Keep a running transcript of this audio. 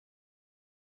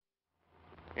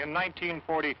In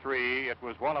 1943, it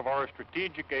was one of our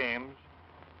strategic aims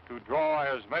to draw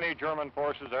as many German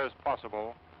forces as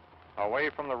possible away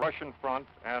from the Russian front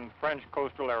and French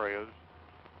coastal areas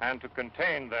and to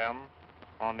contain them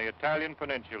on the Italian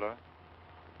peninsula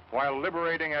while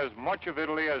liberating as much of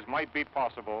Italy as might be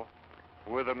possible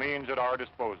with the means at our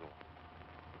disposal.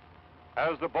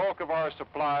 As the bulk of our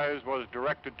supplies was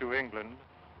directed to England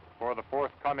for the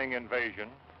forthcoming invasion,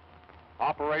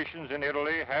 operations in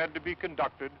Italy had to be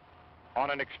conducted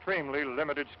on an extremely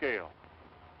limited scale.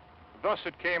 Thus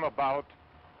it came about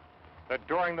that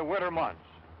during the winter months,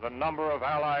 the number of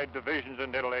Allied divisions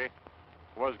in Italy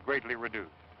was greatly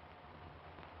reduced.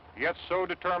 Yet so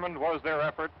determined was their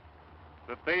effort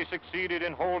that they succeeded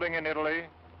in holding in Italy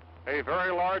a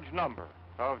very large number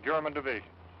of German divisions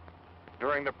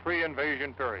during the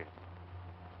pre-invasion period.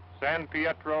 San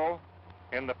Pietro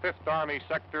in the 5th Army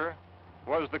sector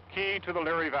was the key to the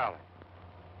Liri Valley.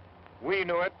 We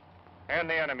knew it, and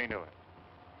the enemy knew it.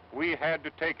 We had to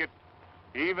take it,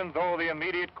 even though the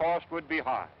immediate cost would be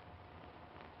high.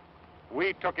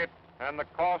 We took it, and the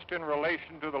cost in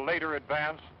relation to the later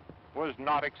advance was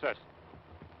not excessive.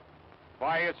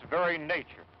 By its very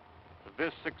nature,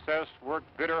 this success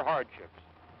worked bitter hardships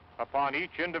upon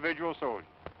each individual soldier,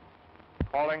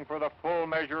 calling for the full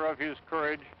measure of his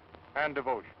courage and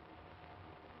devotion.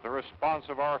 The response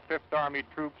of our 5th Army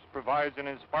troops provides an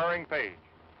inspiring page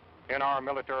in our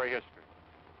military history.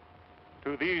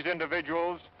 To these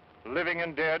individuals, living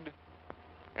and dead,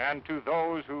 and to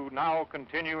those who now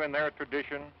continue in their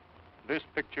tradition, this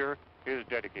picture is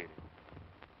dedicated.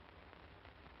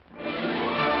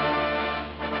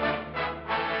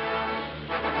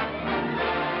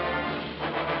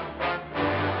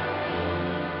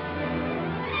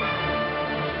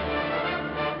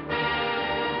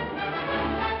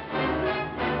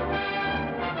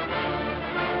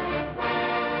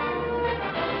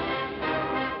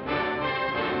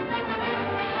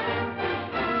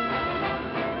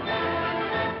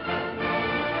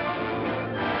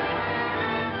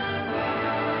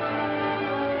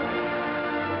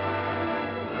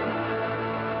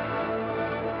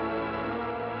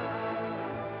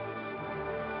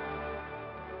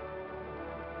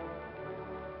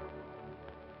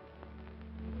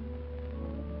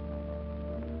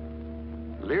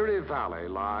 Liri Valley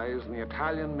lies in the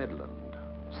Italian Midland,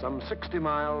 some 60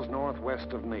 miles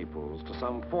northwest of Naples to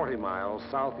some 40 miles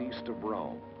southeast of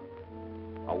Rome.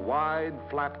 A wide,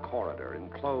 flat corridor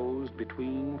enclosed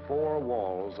between 4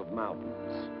 walls of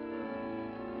mountains.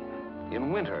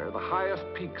 In winter, the highest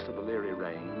peaks of the Liri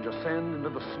Range ascend into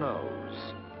the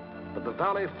snows, but the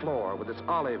valley floor with its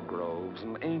olive groves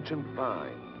and ancient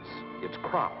vines, its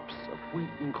crops of wheat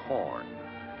and corn,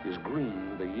 is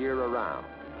green the year around.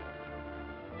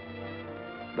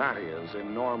 That is,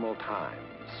 in normal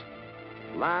times.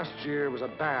 Last year was a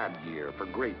bad year for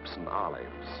grapes and olives,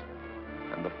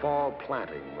 and the fall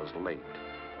planting was late.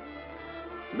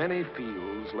 Many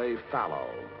fields lay fallow.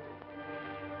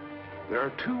 There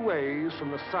are 2 ways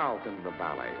from the south into the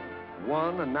valley.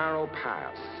 One, a narrow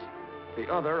pass.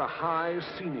 The other, a high,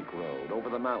 scenic road over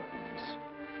the mountains.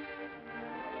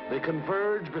 They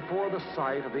converge before the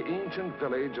site of the ancient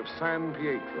village of San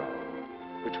Pietro,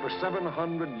 which for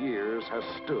 700 years has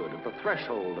stood at the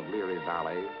threshold of Liri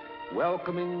Valley,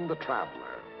 welcoming the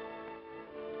traveler.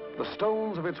 The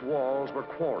stones of its walls were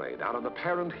quarried out of the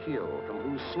parent hill from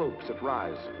whose slopes it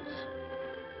rises.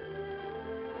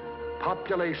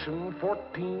 Population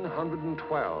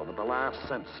 1,412 at the last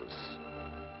census.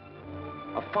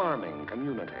 A farming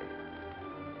community.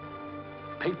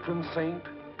 Patron saint,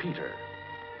 Peter.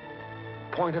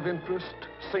 Point of interest,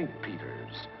 St.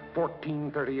 Peter's,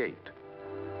 1438.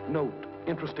 Note,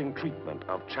 interesting treatment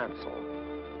of chancel.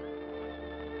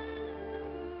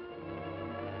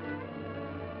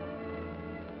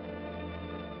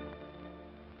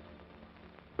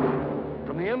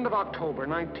 From the end of October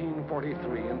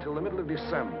 1943 until the middle of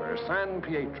December, San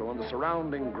Pietro and the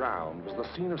surrounding ground was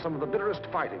the scene of some of the bitterest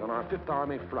fighting on our 5th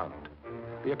Army front.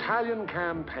 The Italian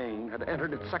campaign had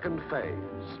entered its second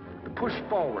phase, the push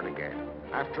forward again,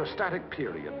 after a static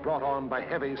period brought on by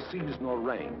heavy seasonal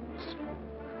rains.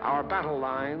 Our battle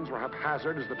lines were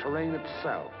haphazard as the terrain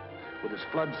itself, with its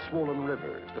flood-swollen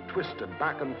rivers that twisted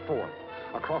back and forth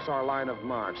across our line of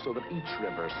march so that each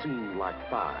river seemed like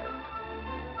 5.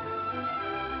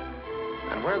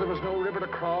 And where there was no river to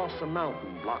cross, a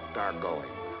mountain blocked our going,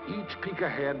 each peak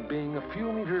ahead being a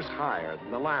few meters higher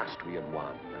than the last we had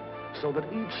won, so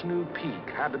that each new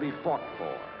peak had to be fought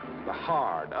for, the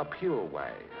hard, uphill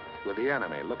way, with the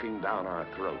enemy looking down our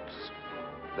throats.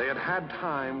 They had had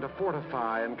time to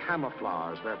fortify and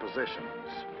camouflage their positions.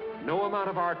 No amount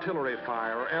of artillery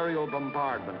fire or aerial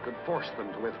bombardment could force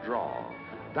them to withdraw.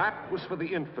 That was for the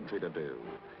infantry to do,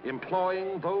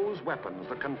 employing those weapons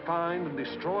that can find and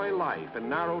destroy life in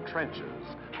narrow trenches,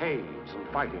 caves, and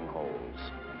fighting holes.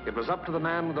 It was up to the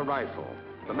man with the rifle,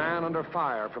 the man under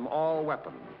fire from all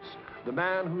weapons, the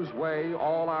man whose way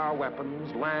all our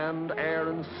weapons, land, air,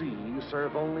 and sea,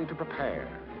 serve only to prepare.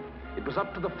 It was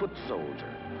up to the foot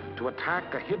soldier to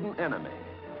attack a hidden enemy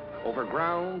over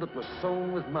ground that was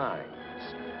sown with mines,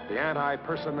 the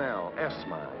anti-personnel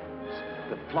S-mines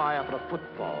that fly up at a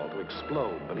footfall to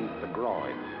explode beneath the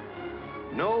groin.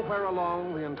 Nowhere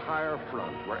along the entire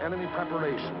front were enemy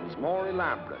preparations more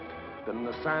elaborate than in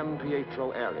the San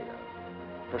Pietro area.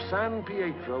 For San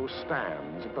Pietro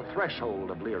stands at the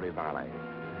threshold of Liri Valley,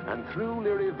 and through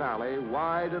Liri Valley,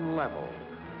 wide and level,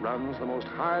 runs the most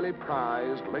highly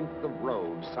prized length of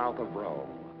road south of Rome.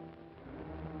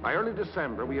 By early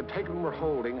December, we had taken and were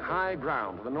holding high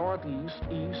ground to the northeast,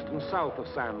 east, and south of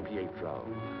San Pietro,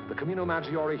 the Camino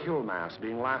Maggiore hill mass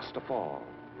being last to fall.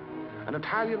 An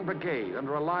Italian brigade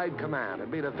under Allied command had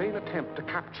made a vain attempt to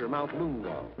capture Mount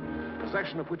Lungo,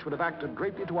 possession of which would have acted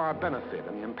greatly to our benefit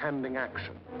in the impending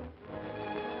action.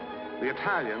 The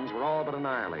Italians were all but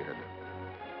annihilated.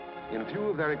 In view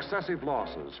of their excessive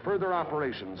losses, further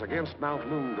operations against Mount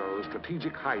Lungo's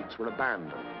strategic heights were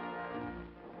abandoned.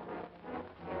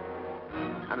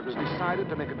 And it was decided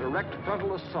to make a direct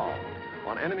frontal assault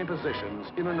on enemy positions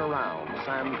in and around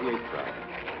San Pietro.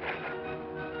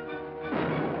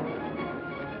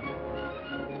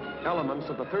 Elements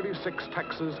of the 36th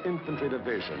Texas Infantry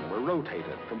Division were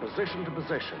rotated from position to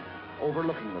position,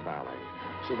 overlooking the valley,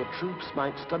 so the troops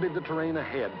might study the terrain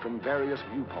ahead from various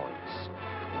viewpoints.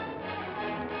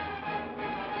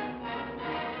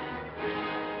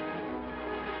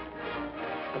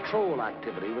 Patrol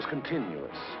activity was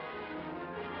continuous.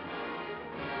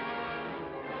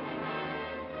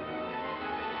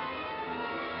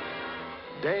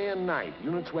 Day and night,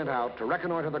 units went out to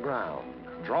reconnoiter the ground,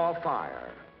 draw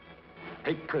fire,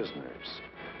 take prisoners,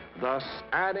 thus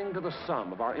adding to the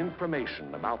sum of our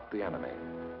information about the enemy.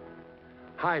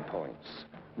 High points,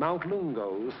 Mount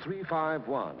Lungo's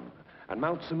 351 and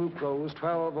Mount Simucro's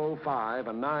 1205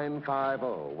 and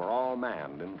 950 were all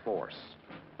manned in force.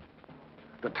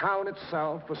 The town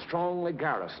itself was strongly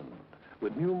garrisoned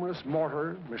with numerous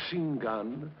mortar, machine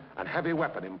gun, and heavy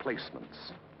weapon emplacements.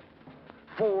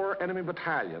 4 enemy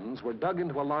battalions were dug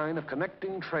into a line of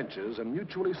connecting trenches and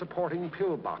mutually supporting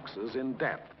pillboxes in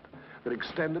depth that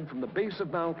extended from the base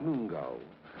of Mount Lungo,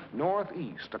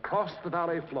 northeast across the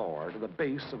valley floor to the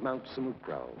base of Mount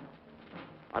Simucro.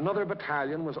 Another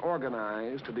battalion was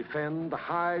organized to defend the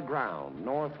high ground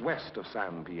northwest of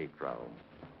San Pietro.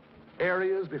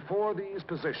 Areas before these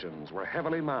positions were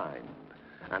heavily mined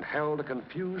and held a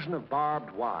confusion of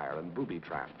barbed wire and booby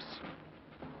traps.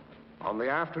 On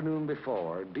the afternoon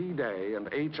before, D-Day and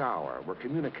H-Hour were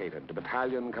communicated to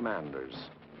battalion commanders.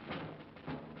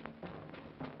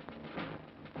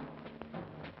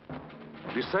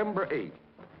 December 8th,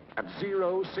 at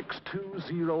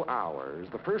 0620 hours,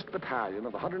 the 1st Battalion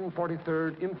of the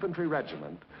 143rd Infantry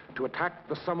Regiment to attack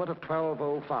the summit of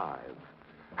 1205,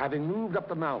 having moved up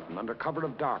the mountain under cover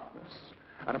of darkness,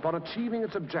 and upon achieving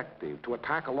its objective to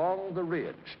attack along the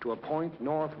ridge to a point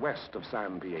northwest of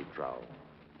San Pietro.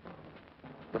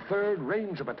 The 3rd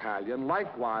Ranger Battalion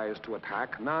likewise to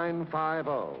attack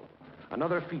 950,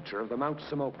 another feature of the Mount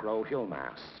Simucro hill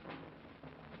mass.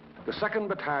 The 2nd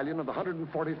Battalion of the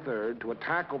 143rd to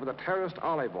attack over the terraced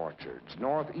olive orchards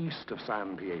northeast of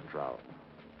San Pietro.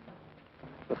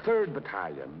 The 3rd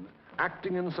Battalion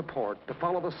acting in support to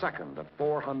follow the 2nd at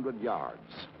 400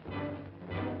 yards.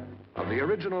 Of the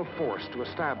original force to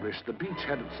establish the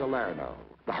beachhead at Salerno,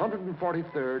 the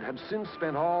 143rd had since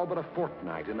spent all but a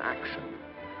fortnight in action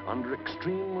under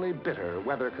extremely bitter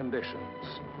weather conditions.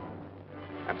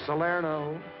 At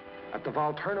Salerno, at the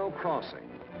Volturno crossing,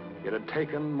 it had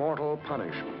taken mortal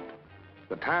punishment.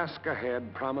 The task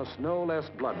ahead promised no less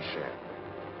bloodshed,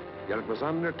 yet it was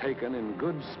undertaken in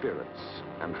good spirits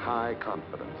and high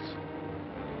confidence.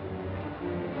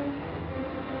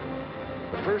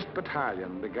 The 1st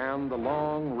Battalion began the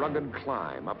long, rugged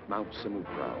climb up Mount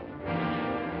Simucro.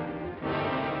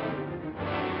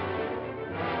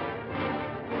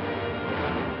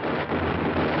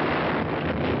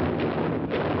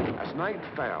 As night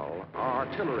fell, our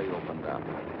artillery opened up,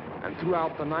 and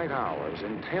throughout the night hours,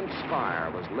 intense fire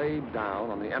was laid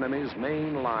down on the enemy's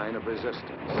main line of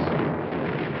resistance.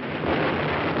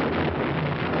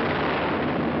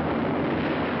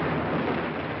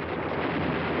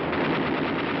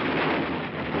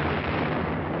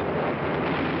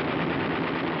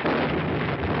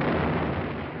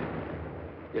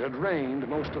 It had rained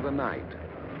most of the night,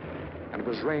 and it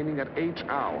was raining at each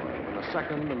hour when the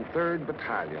 2nd and 3rd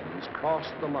Battalions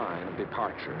crossed the line of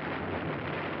departure.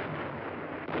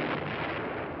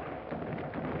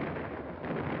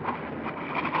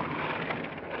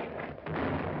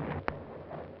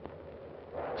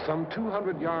 Some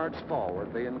 200 yards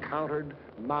forward, they encountered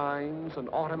mines and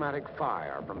automatic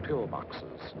fire from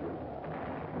pillboxes.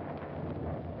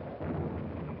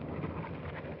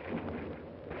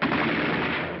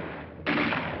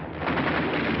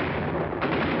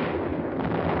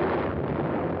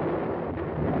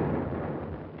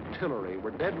 Artillery were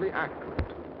deadly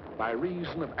accurate by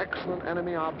reason of excellent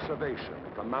enemy observation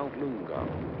from Mount Lungo,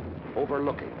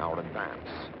 overlooking our advance,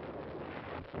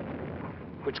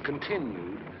 which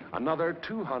continued another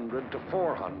 200 to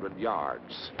 400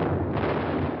 yards.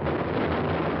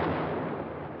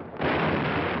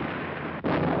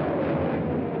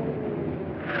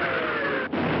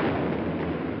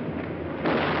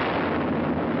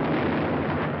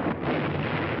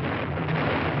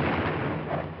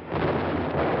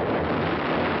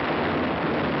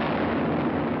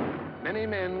 Many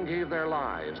men gave their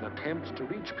lives in attempts to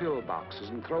reach pillboxes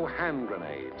and throw hand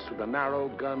grenades through the narrow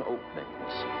gun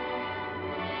openings.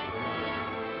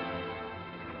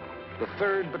 The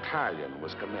 3rd Battalion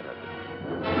was committed.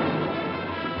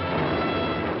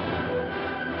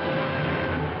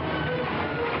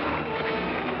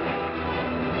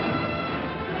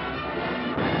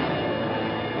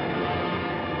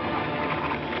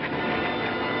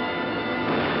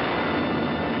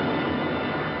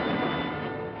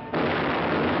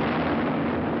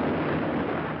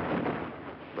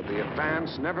 But the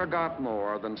advance never got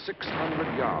more than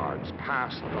 600 yards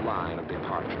past the line of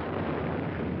departure.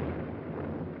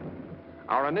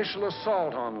 Our initial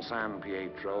assault on San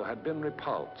Pietro had been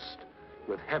repulsed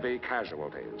with heavy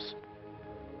casualties.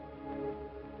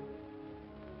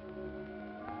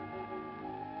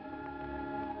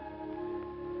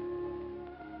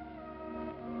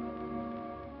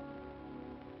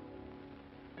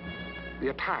 The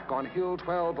attack on Hill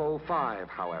 1205,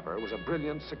 however, was a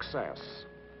brilliant success.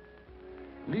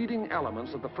 Leading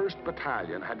elements of the 1st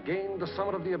Battalion had gained the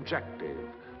summit of the objective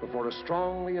before a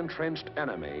strongly entrenched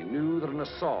enemy knew that an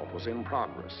assault was in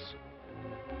progress.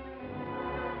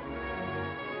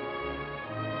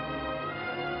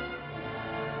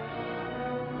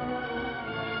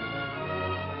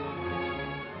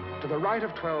 To the right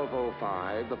of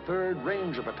 1205, the 3rd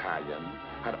Ranger Battalion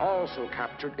had also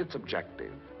captured its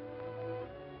objective,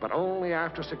 but only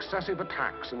after successive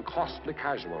attacks and costly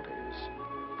casualties.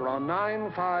 For on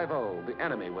 950, the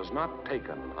enemy was not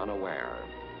taken unaware.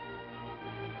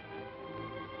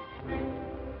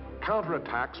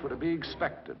 Counterattacks were to be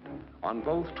expected on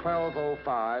both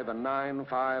 1205 and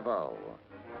 950.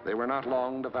 They were not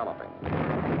long developing.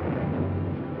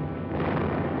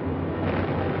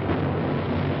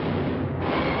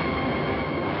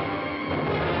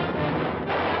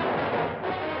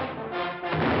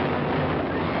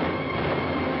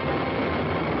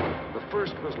 The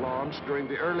first was launched during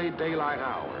the early daylight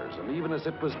hours, and even as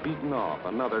it was beaten off,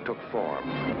 another took form.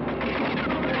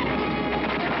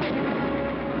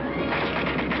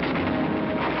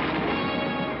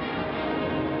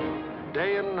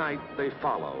 Day and night they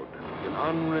followed in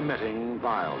unremitting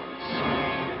violence.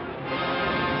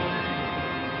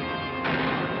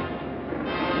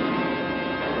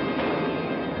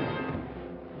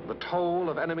 The toll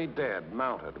of enemy dead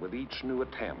mounted with each new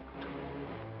attempt.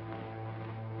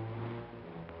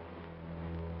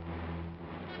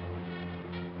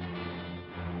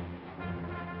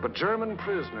 But German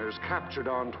prisoners captured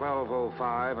on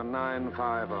 1205 and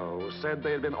 950 said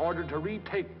they had been ordered to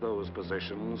retake those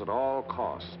positions at all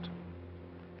cost.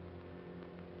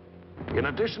 In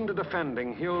addition to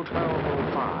defending Hill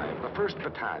 1205, the 1st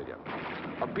Battalion,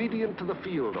 obedient to the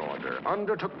field order,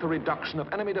 undertook the reduction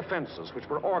of enemy defenses which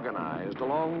were organized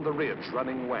along the ridge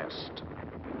running west.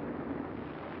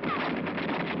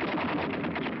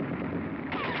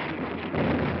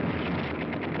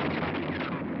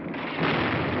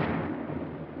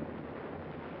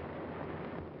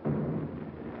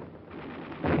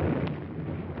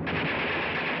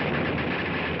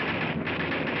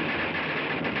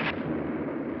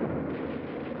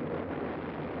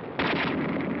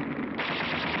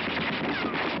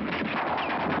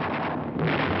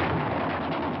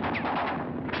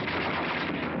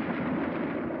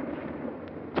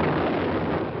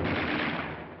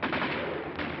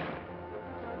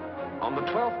 On the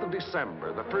 12th of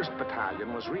December, the 1st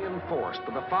Battalion was reinforced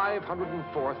by the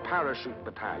 504th Parachute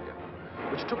Battalion,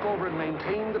 which took over and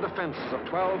maintained the defenses of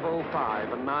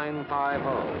 1205 and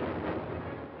 950.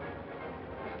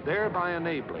 thereby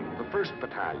enabling the 1st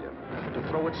Battalion to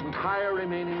throw its entire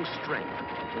remaining strength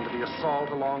into the assault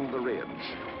along the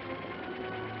ridge.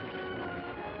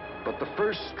 But the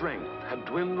 1st strength had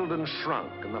dwindled and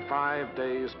shrunk in the 5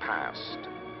 days past,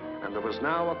 and there was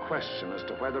now a question as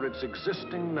to whether its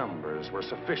existing numbers were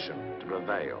sufficient to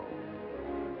prevail.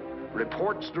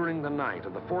 Reports during the night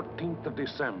of the 14th of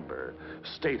December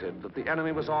stated that the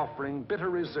enemy was offering bitter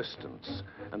resistance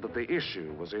and that the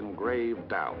issue was in grave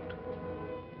doubt.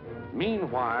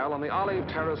 Meanwhile, on the olive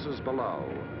terraces below,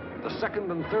 the 2nd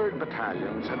and 3rd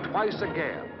Battalions had twice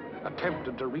again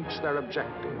attempted to reach their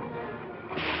objective.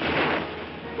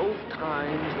 Both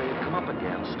times they had come up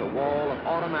against a wall of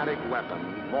automatic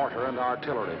weapon, mortar, and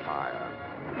artillery fire.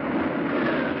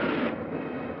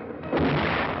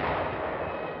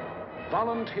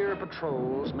 Volunteer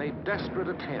patrols made desperate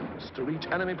attempts to reach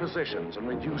enemy positions and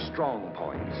reduce strong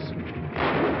points.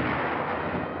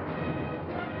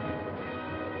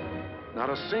 Not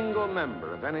a single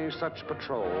member of any such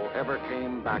patrol ever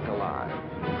came back alive.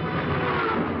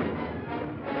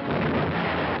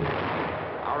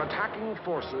 Our attacking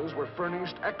forces were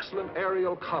furnished excellent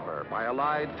aerial cover by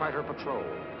Allied fighter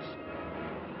patrols.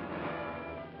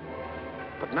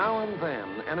 But now and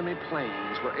then, enemy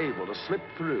planes were able to slip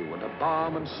through and to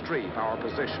bomb and strafe our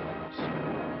positions,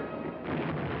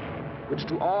 which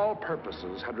to all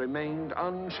purposes had remained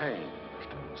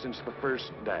unchanged since the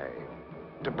 1st day.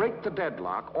 To break the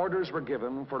deadlock, orders were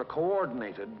given for a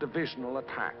coordinated divisional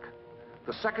attack.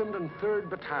 The 2nd and 3rd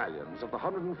Battalions of the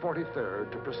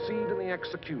 143rd to proceed in the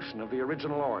execution of the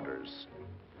original orders.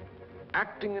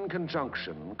 Acting in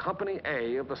conjunction, Company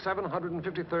A of the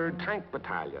 753rd Tank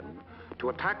Battalion to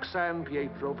attack San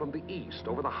Pietro from the east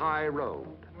over the high road.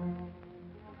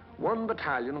 1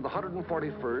 battalion of the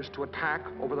 141st to attack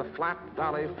over the flat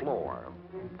valley floor.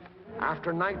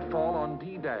 After nightfall on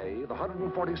D-Day, the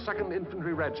 142nd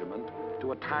Infantry Regiment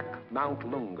to attack Mount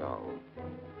Lungo.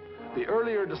 The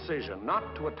earlier decision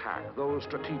not to attack those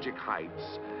strategic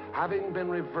heights having been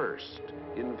reversed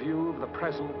in view of the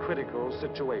present critical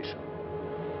situation.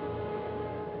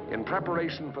 In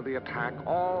preparation for the attack,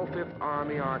 all 5th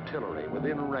Army artillery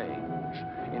within range,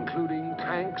 including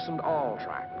tanks and all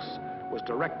tracks, was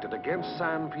directed against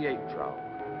San Pietro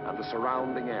and the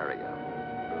surrounding area.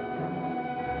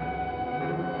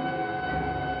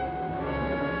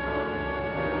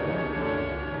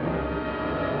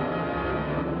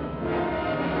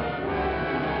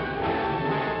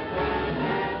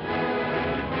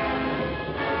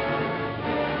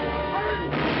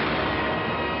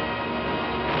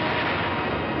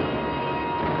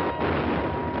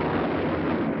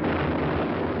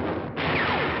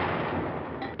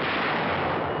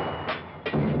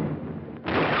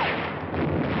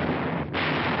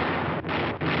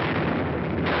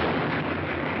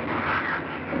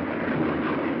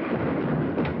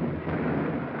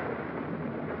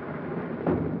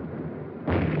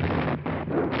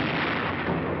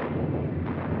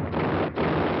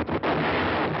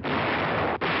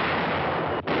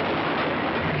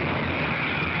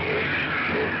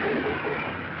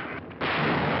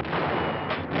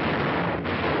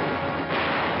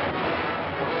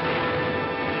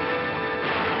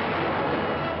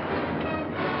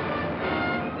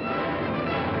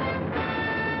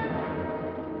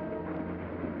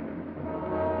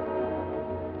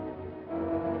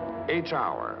 H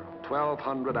hour,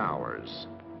 1200 hours.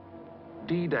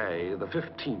 D-Day, the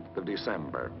 15th of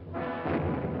December.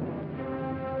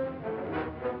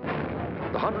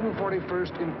 The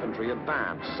 141st Infantry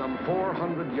advanced some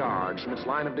 400 yards from its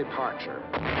line of departure,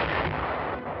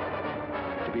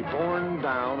 to be borne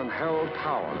down and held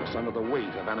powerless under the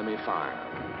weight of enemy fire.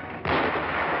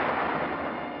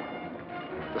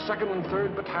 The 2nd and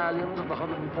 3rd Battalions of the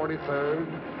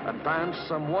 143rd advanced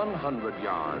some 100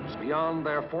 yards beyond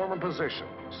their former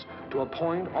positions to a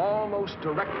point almost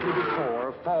directly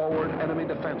before forward enemy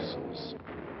defenses.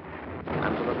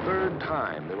 And for the 3rd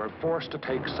time, they were forced to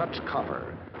take such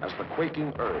cover as the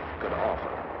quaking earth could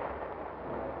offer.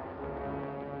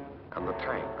 And the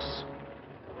tanks.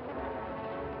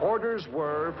 Orders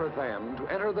were for them to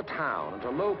enter the town and to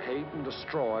locate and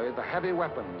destroy the heavy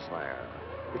weapons there,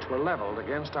 which were leveled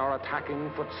against our attacking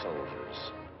foot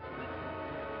soldiers.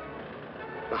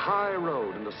 The high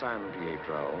road into San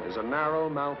Pietro is a narrow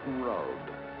mountain road,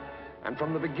 and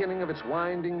from the beginning of its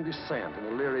winding descent in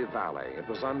the Liri Valley, it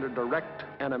was under direct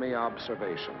enemy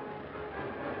observation.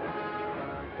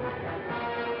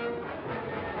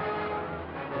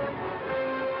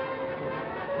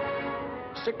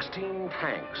 "16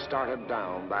 tanks started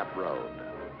down that road.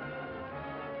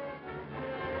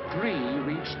 3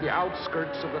 reached the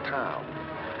outskirts of the town.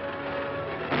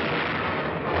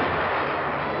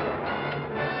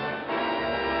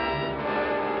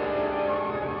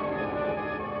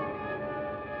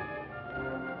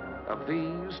 Of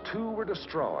these, 2 were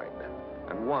destroyed,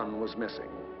 and 1 was missing.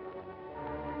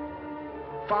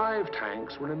 5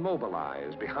 tanks were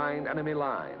immobilized behind enemy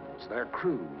lines, their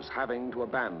crews having to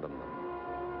abandon them.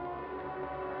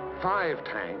 5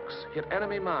 tanks hit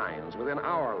enemy mines within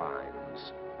our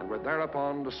lines and were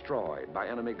thereupon destroyed by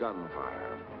enemy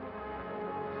gunfire.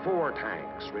 4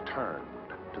 tanks returned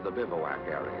to the bivouac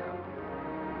area.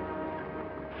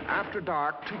 After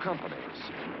dark, 2 companies,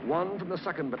 1 from the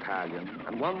 2nd Battalion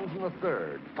and 1 from the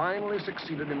 3rd, finally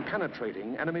succeeded in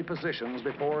penetrating enemy positions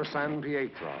before San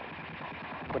Pietro.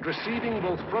 But receiving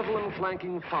both frontal and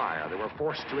flanking fire, they were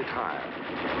forced to retire.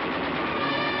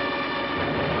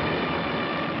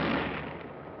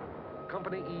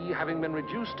 Company E having been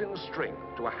reduced in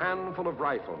strength to a handful of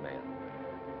riflemen,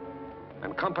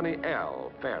 and Company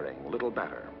L faring little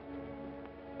better.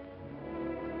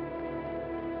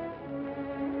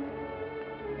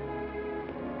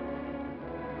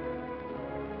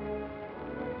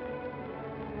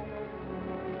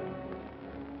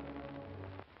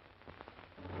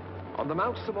 On the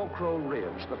Mount Samocro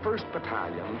Ridge, the 1st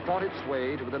Battalion fought its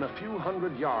way to within a few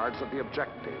hundred yards of the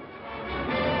objective.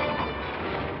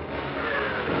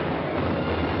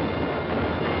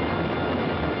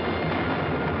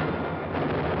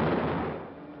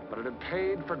 But it had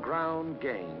paid for ground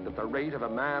gained at the rate of a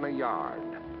man a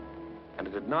yard, and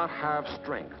it did not have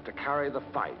strength to carry the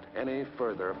fight any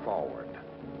further forward.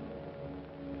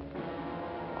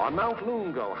 On Mount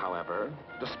Lungo, however,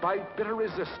 despite bitter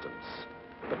resistance,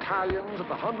 battalions of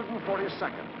the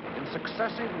 142nd, in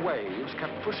successive waves,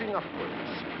 kept pushing upwards,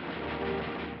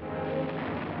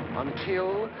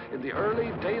 until, in the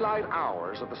early daylight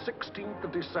hours of the 16th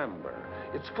of December,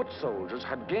 its foot soldiers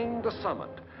had gained the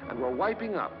summit and were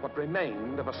wiping up what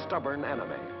remained of a stubborn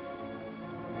enemy.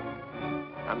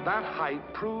 And that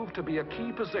height proved to be a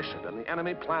key position in the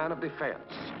enemy plan of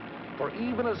defense, for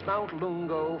even as Mount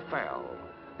Lungo fell,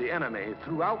 the enemy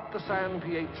throughout the San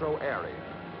Pietro area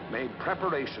made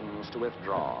preparations to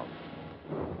withdraw.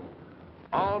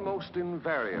 Almost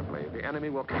invariably, the enemy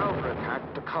will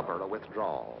counterattack to cover a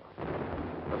withdrawal.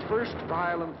 The first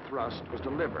violent thrust was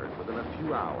delivered within a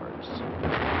few hours.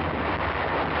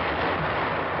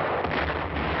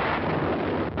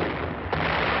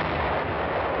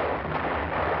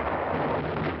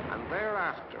 And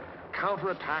thereafter,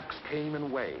 counterattacks came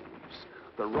in waves,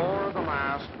 the roar of the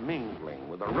last mingling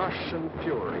with the rush and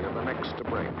fury of the next to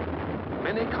break.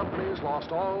 Many companies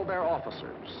lost all their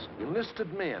officers.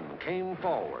 Enlisted men came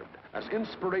forward as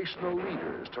inspirational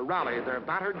leaders to rally their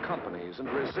battered companies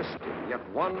into resisting yet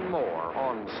one more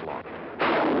onslaught.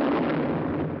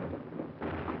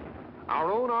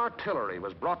 Our own artillery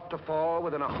was brought to fall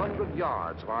within 100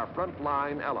 yards of our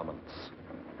front-line elements.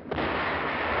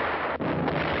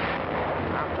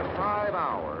 After 5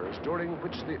 hours, during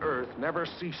which the earth never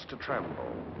ceased to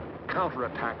tremble,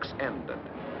 counterattacks ended,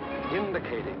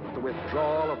 indicating that the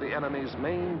withdrawal of the enemy's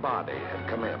main body had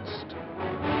commenced.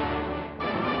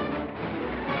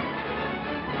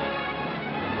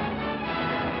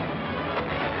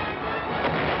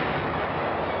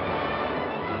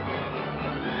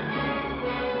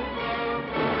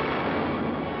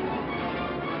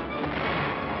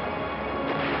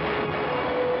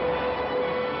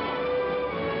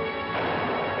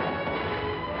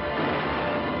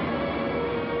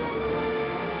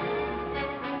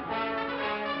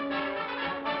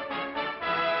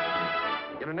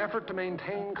 In an effort to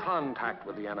maintain contact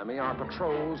with the enemy, our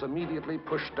patrols immediately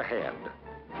pushed ahead.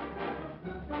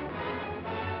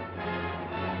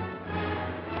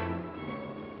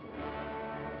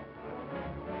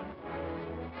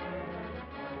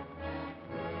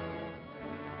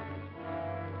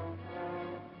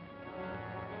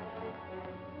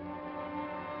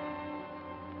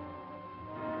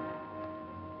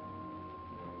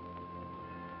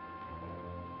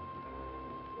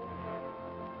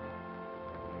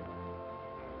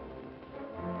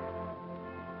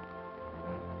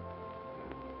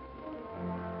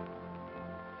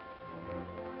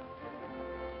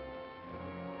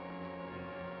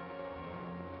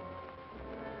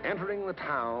 Entering the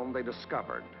town, they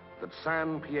discovered that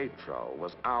San Pietro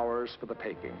was ours for the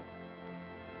taking.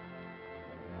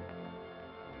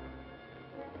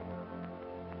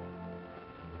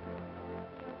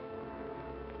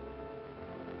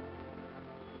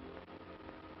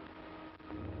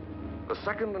 The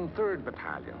 2nd and 3rd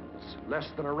battalions, less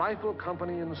than a rifle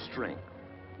company in strength,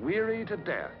 weary to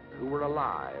death who were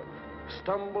alive,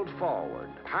 stumbled forward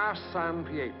past San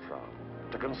Pietro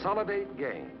to consolidate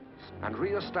gains and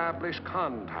re-establish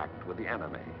contact with the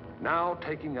enemy, now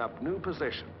taking up new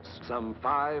positions some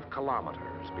 5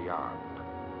 kilometers beyond.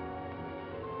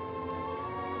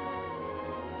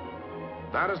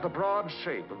 That is the broad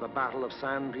shape of the Battle of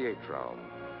San Pietro,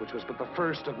 which was but the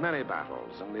first of many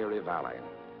battles in the Erie Valley.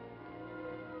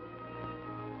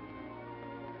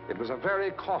 It was a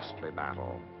very costly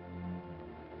battle.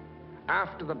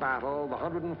 After the battle, the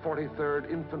 143rd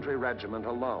Infantry Regiment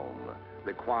alone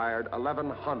required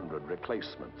 1,100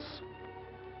 replacements.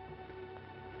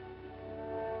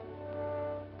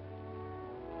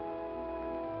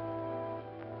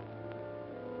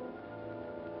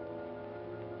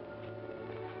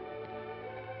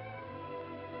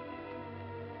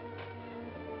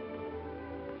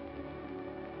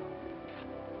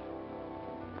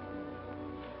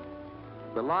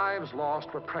 The lives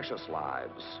lost were precious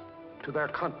lives to their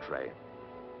country,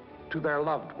 to their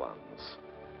loved ones,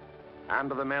 and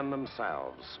to the men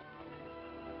themselves.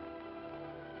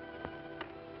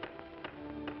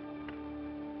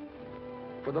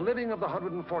 For the living of the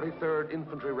 143rd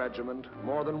Infantry Regiment,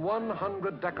 more than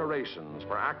 100 decorations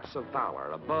for acts of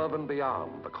valor above and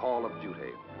beyond the call of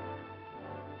duty.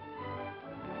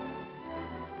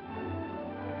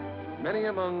 Many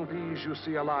among these you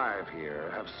see alive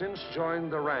here have since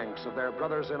joined the ranks of their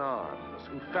brothers in arms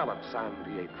who fell at San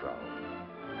Pietro.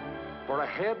 For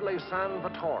ahead lay San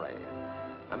Vittore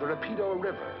and the Rapido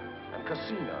River and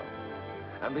Cassino,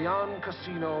 and beyond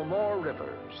Cassino more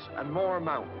rivers and more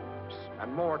mountains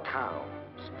and more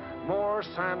towns, more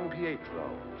San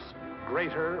Pietros,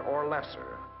 greater or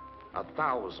lesser,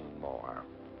 1,000 more.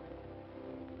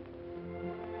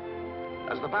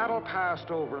 As the battle passed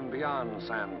over and beyond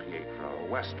San Pietro,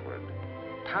 westward,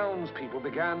 townspeople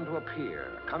began to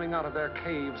appear, coming out of their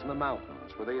caves in the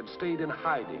mountains where they had stayed in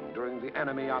hiding during the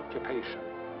enemy occupation.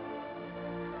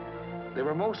 They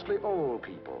were mostly old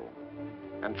people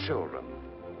and children.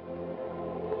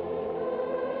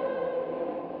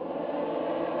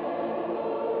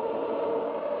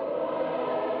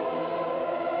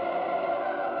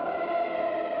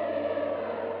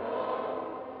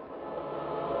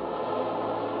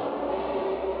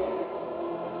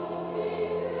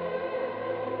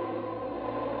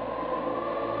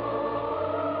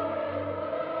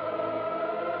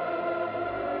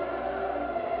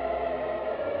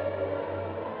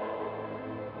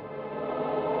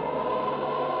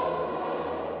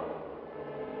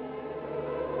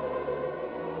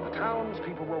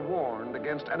 Townspeople were warned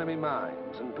against enemy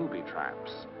mines and booby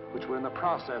traps, which were in the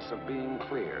process of being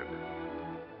cleared.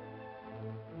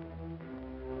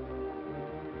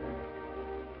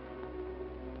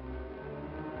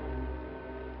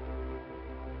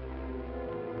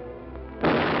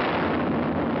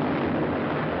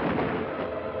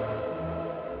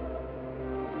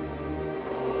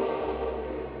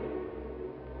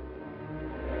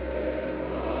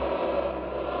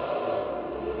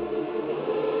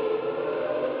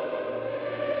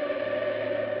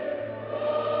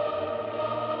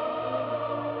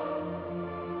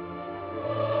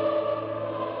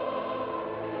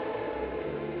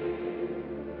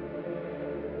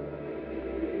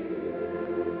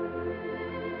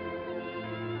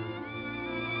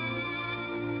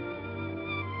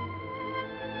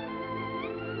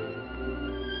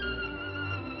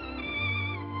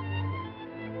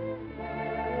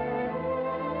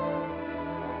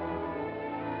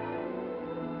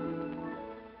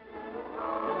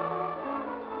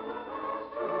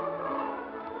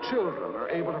 Children are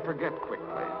able to forget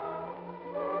quickly.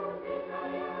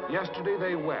 Yesterday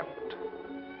they wept.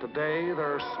 Today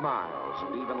there are smiles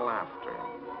and even laughter.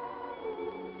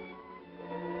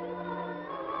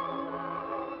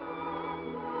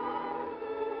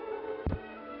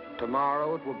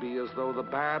 Tomorrow it will be as though the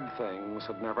bad things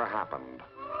had never happened.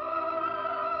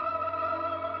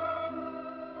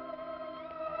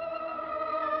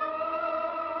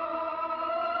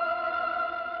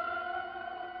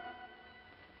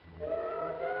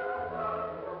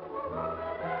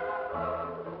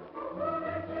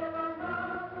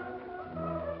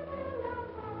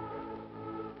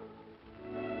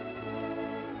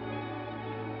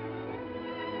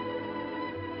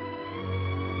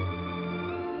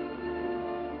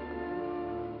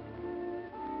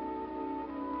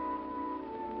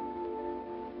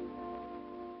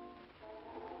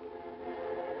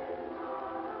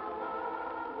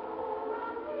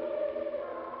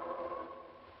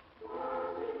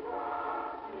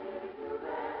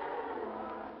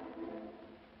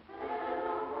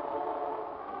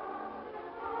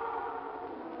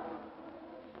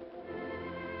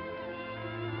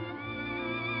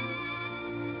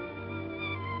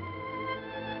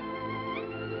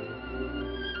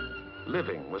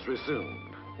 Living was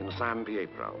resumed in San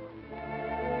Pietro.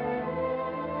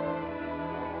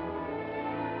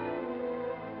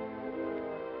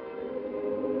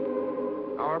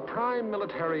 Our prime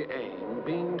military aim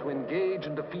being to engage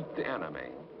and defeat the enemy,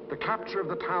 the capture of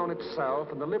the town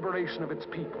itself and the liberation of its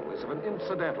people is of an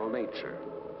incidental nature.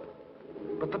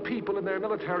 But the people in their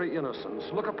military innocence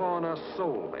look upon us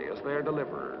solely as their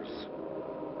deliverers.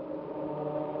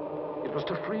 It was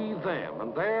to free them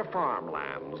and their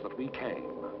farmlands that we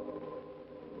came.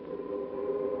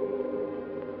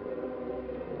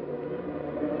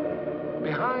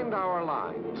 Behind our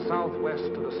lines,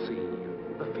 southwest to the sea,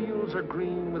 the fields are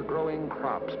green with growing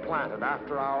crops planted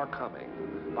after our coming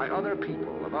by other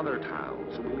people of other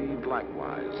towns who believed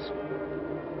likewise.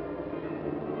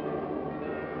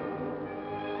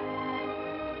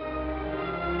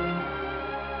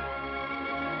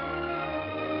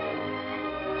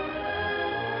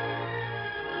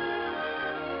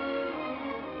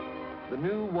 The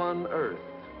new won earth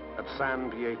at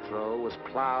San Pietro was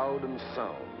plowed and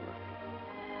sown.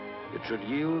 It should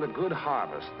yield a good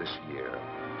harvest this year.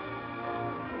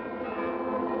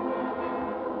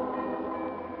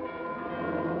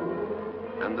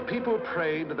 And the people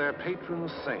prayed to their patron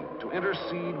saint to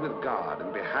intercede with God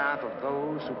in behalf of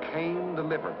those who came,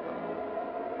 delivered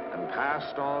them, and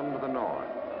passed on to the north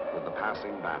with the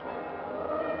passing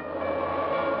battle.